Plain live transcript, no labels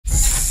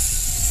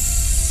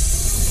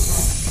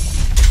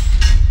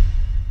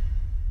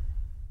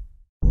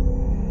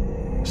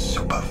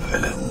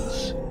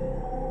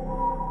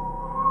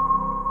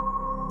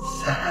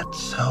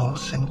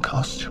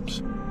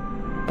costumes.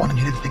 Wanting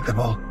you to think they're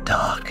all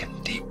dark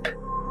and deep.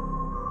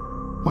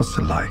 What's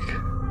it like?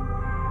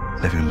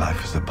 Live your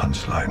life as a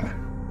punchline.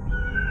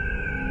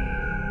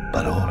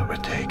 But all it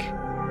would take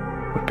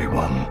would be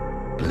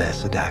one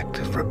blessed act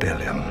of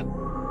rebellion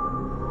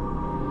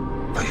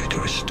for you to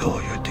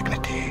restore your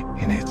dignity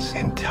in its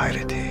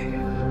entirety.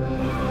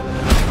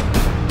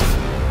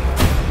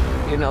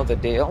 You know the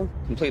deal.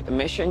 Complete the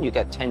mission, you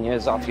get 10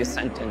 years off your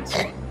sentence.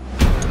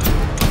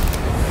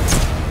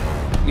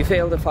 You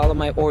fail to follow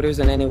my orders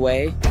in any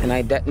way, and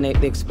I detonate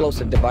the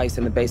explosive device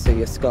in the base of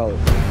your skull.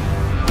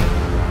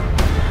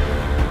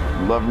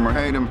 Love him or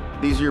hate him,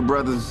 these are your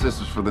brothers and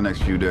sisters for the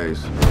next few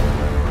days.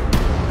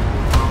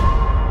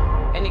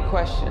 Any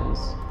questions?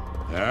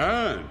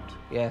 And?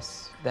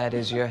 Yes, that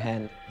is your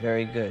hand.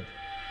 Very good.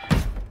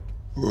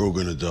 We're all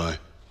gonna die.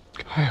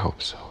 I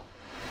hope so.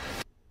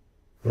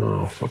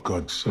 Oh, for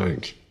God's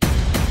sake.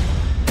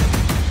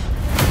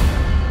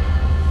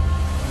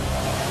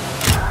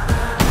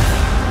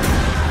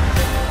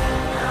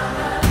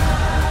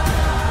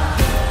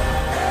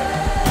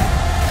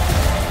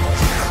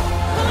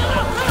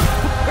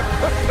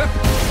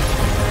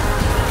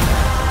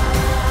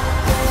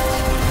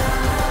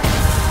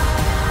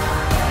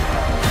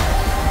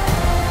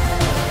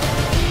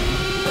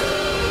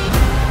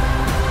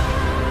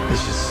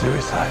 This is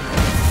suicide.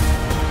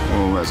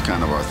 Well, that's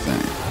kind of our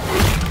thing.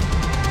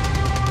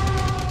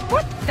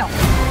 What the?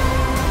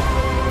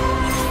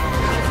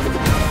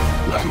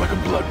 Nothing like a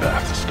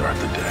bloodbath to start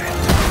the day.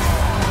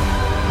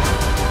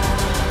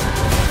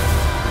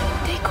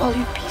 They call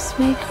you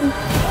Peacemaker?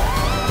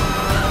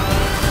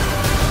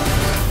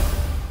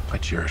 I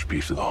cherish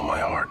peace with all my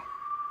heart.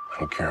 I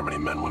don't care how many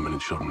men, women,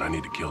 and children I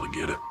need to kill to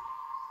get it.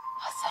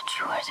 I thought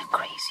you were the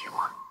crazy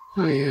one.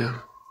 I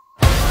am.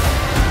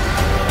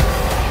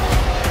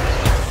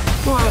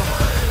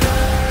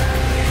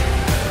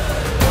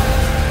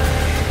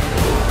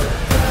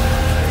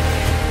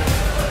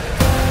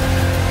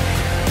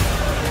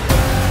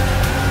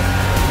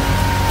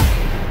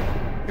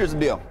 Here's the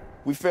deal.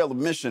 We fail the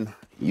mission,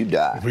 you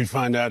die. If we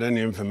find out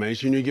any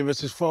information you give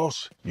us is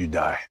false, you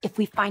die. If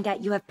we find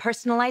out you have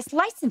personalized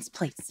license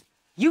plates,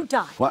 you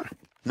die. What?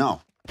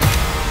 No.